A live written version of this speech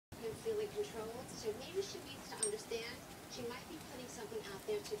So maybe she needs to understand she might be putting something out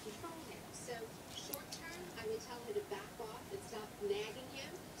there to control him. So short term, I would tell her to back off and stop nagging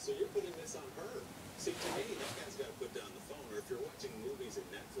him. So you're putting this on her. See, to me, that guy's got to put down the phone, or if you're watching movies at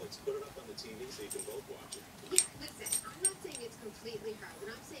Netflix, put it up on the TV so you can both watch it. Yeah, listen, I'm not saying it's completely her,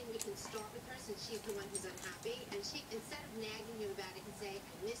 but I'm saying we can start with her since she's the one who's unhappy, and she, instead of nagging him about it, can say,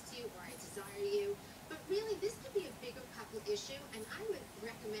 I missed you, or I desire you. But really, this could be a bigger couple issue, and I would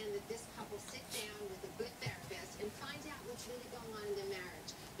recommend that this couple sit down with a good therapist and find out what's really going on in their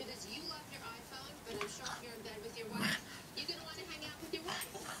marriage. Because you love your iPhone, but I'm sure if you're in bed with your wife, you're going to want to hang out with your wife.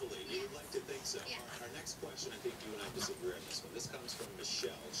 Hopefully, you'd like to think so. Yeah. All right, our next question, I think you and I disagree on this one. This comes from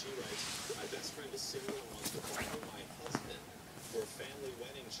Michelle. She writes, my best friend is single and wants to borrow my husband for a family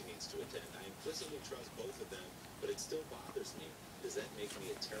wedding she needs to attend. I implicitly trust both of them, but it still bothers me. Does that make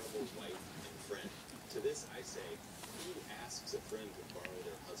me a terrible wife and friend? To this, I say, who asks a friend to borrow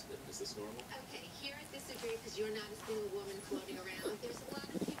their husband? Is this normal? Okay, here I disagree because you're not a single woman floating around. There's a lot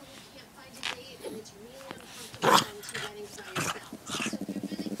of people who can't find a date, and it's really uncomfortable going to weddings by yourself. So if you're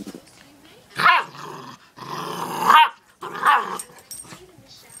really close, you may ask. What I say to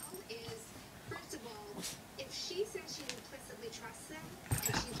Michelle is, first of all, if she says she implicitly trusts them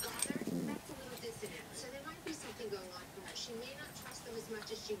and she's bothered, that's a little dissonant. So there might be something going on for her. She may not trust them as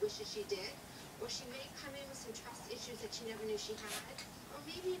much as she wishes she did, or she may come in with some trust issues that she never knew she had, or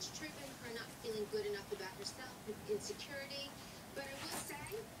maybe it's triggering her not feeling good enough about herself, insecurity. But I will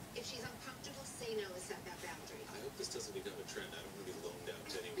say, if she's uncomfortable, say no and set that boundary. I hope this doesn't become a trend. I don't want to be loaned out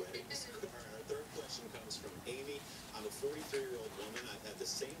to any weddings. All right, our third question comes from Amy. I'm a 43-year-old woman. I've had the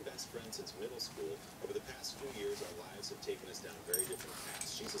same best friend since middle school. Over the past few years, our lives have taken us down very different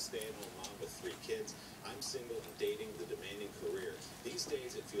paths. She's a stay-at-home mom with 3 kids. I'm single and dating with a demanding career. These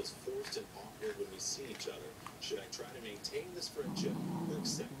days, it feels forced and awkward when we see each other. Should I try to maintain this friendship or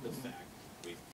accept